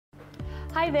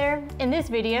Hi there! In this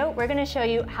video, we're going to show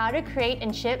you how to create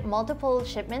and ship multiple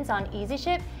shipments on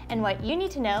Easyship and what you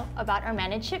need to know about our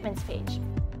Manage Shipments page.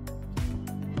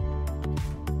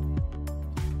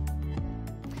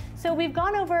 So we've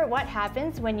gone over what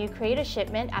happens when you create a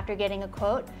shipment after getting a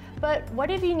quote, but what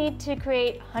if you need to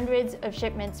create hundreds of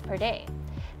shipments per day?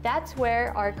 That's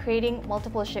where our creating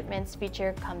multiple shipments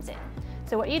feature comes in.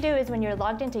 So what you do is when you're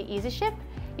logged into Easyship,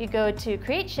 you go to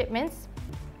Create Shipments,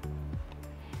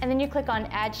 and then you click on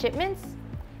Add Shipments,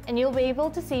 and you'll be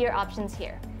able to see your options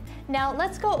here. Now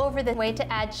let's go over the way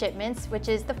to add shipments, which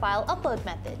is the file upload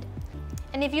method.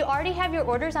 And if you already have your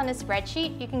orders on a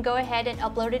spreadsheet, you can go ahead and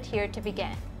upload it here to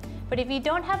begin. But if you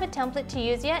don't have a template to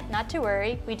use yet, not to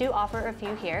worry, we do offer a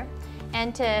few here.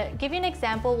 And to give you an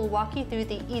example, we'll walk you through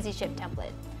the Easyship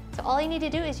template. So all you need to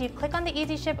do is you click on the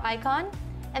Easyship icon,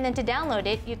 and then to download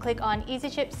it, you click on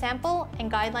Easyship Sample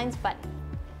and Guidelines button.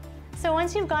 So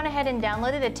once you've gone ahead and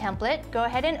downloaded the template, go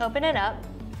ahead and open it up,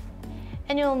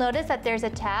 and you'll notice that there's a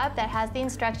tab that has the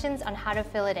instructions on how to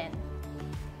fill it in.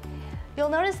 You'll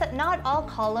notice that not all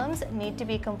columns need to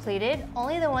be completed,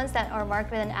 only the ones that are marked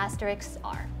with an asterisk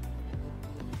are.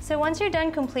 So once you're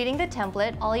done completing the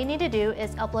template, all you need to do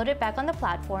is upload it back on the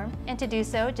platform, and to do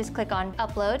so, just click on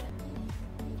Upload,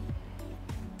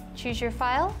 choose your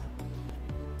file,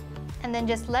 and then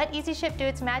just let Easyship do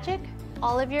its magic.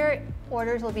 All of your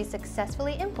orders will be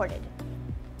successfully imported.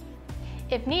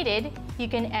 If needed, you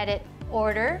can edit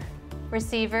order,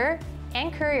 receiver,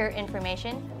 and courier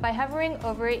information by hovering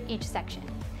over each section.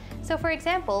 So for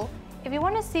example, if you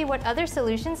want to see what other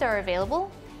solutions are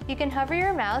available, you can hover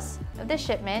your mouse of the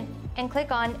shipment and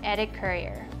click on Edit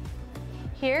Courier.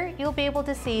 Here, you'll be able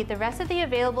to see the rest of the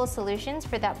available solutions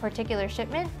for that particular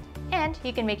shipment, and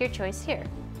you can make your choice here.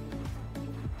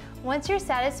 Once you're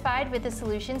satisfied with the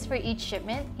solutions for each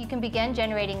shipment, you can begin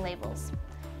generating labels.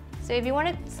 So if you want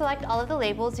to select all of the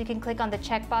labels, you can click on the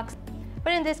checkbox,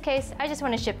 but in this case, I just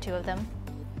want to ship 2 of them.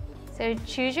 So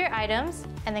choose your items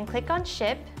and then click on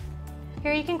Ship.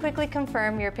 Here you can quickly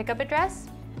confirm your pickup address,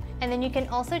 and then you can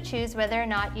also choose whether or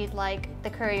not you'd like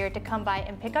the courier to come by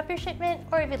and pick up your shipment,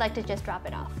 or if you'd like to just drop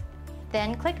it off.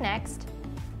 Then click Next.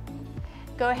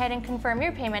 Go ahead and confirm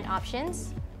your payment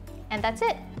options, and that's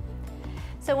it.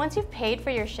 So once you've paid for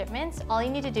your shipments, all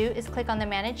you need to do is click on the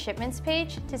Manage Shipments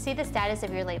page to see the status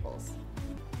of your labels.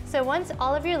 So once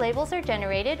all of your labels are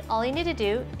generated, all you need to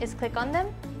do is click on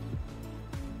them,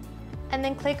 and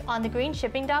then click on the green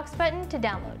Shipping Docs button to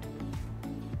download.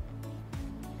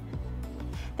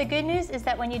 The good news is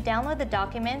that when you download the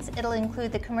documents, it'll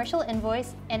include the commercial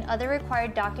invoice and other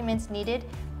required documents needed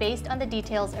based on the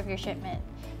details of your shipment.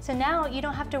 So now you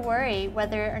don't have to worry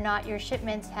whether or not your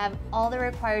shipments have all the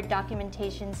required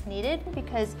documentations needed,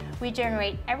 because we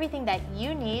generate everything that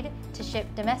you need to ship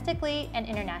domestically and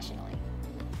internationally.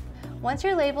 Once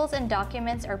your labels and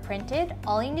documents are printed,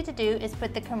 all you need to do is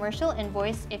put the commercial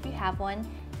invoice, if you have one,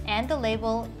 and the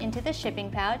label into the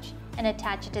shipping pouch and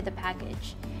attach it to the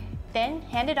package. Then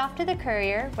hand it off to the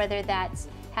courier, whether that's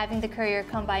having the courier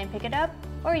come by and pick it up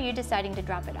or you deciding to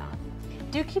drop it off.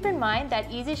 Do keep in mind that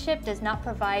Easyship does not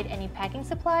provide any packing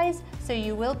supplies, so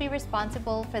you will be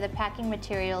responsible for the packing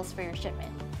materials for your shipment.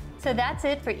 So that's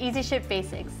it for Easyship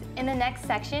Basics. In the next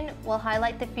section, we'll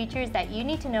highlight the features that you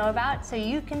need to know about so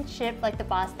you can ship like the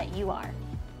boss that you are.